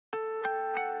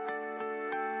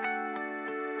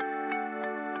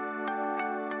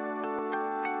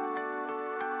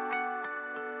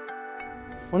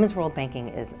Women's World Banking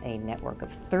is a network of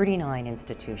 39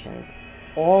 institutions,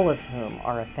 all of whom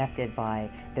are affected by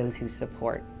those who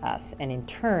support us. And in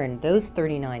turn, those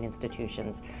 39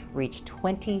 institutions reach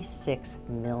 26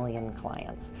 million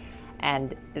clients.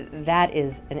 And that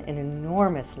is an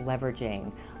enormous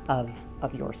leveraging of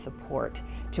your support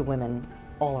to women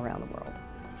all around the world.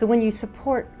 So when you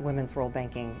support Women's World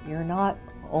Banking, you're not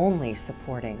only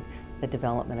supporting the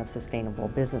development of sustainable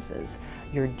businesses,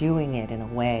 you're doing it in a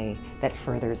way that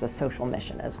furthers a social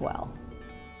mission as well.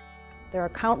 There are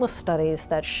countless studies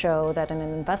that show that an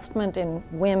investment in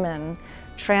women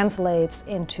translates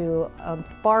into a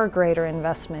far greater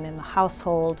investment in the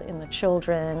household, in the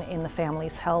children, in the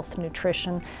family's health,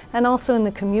 nutrition, and also in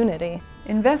the community.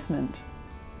 Investment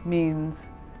means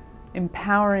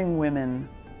empowering women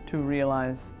to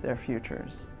realize their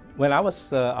futures. When I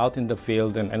was out in the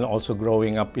field and also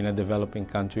growing up in a developing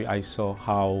country, I saw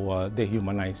how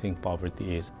dehumanizing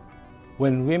poverty is.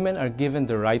 When women are given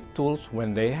the right tools,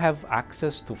 when they have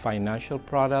access to financial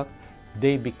products,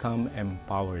 they become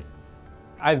empowered.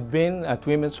 I've been at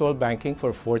Women's World Banking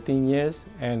for 14 years,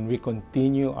 and we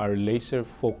continue our laser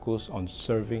focus on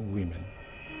serving women.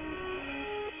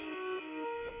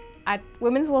 At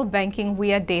Women's World Banking,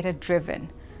 we are data-driven.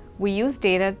 We use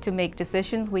data to make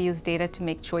decisions, we use data to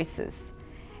make choices.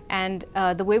 And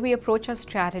the way we approach our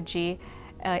strategy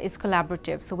is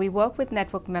collaborative. So we work with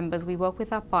network members, we work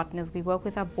with our partners, we work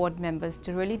with our board members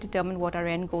to really determine what our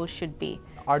end goal should be.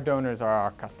 Our donors are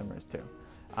our customers too.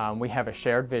 We have a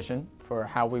shared vision for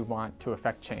how we want to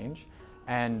affect change,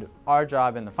 and our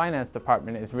job in the finance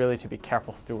department is really to be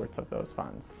careful stewards of those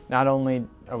funds. Not only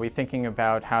are we thinking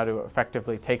about how to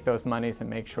effectively take those monies and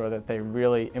make sure that they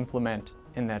really implement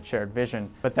in that shared vision,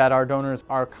 but that our donors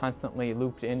are constantly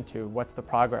looped into what's the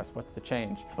progress, what's the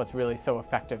change, what's really so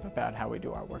effective about how we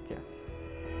do our work here.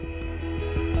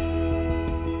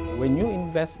 When you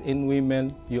invest in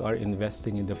women, you are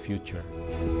investing in the future.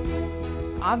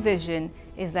 Our vision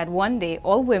is that one day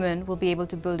all women will be able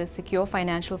to build a secure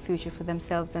financial future for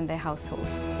themselves and their households.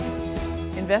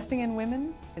 Investing in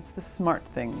women, it's the smart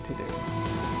thing to do.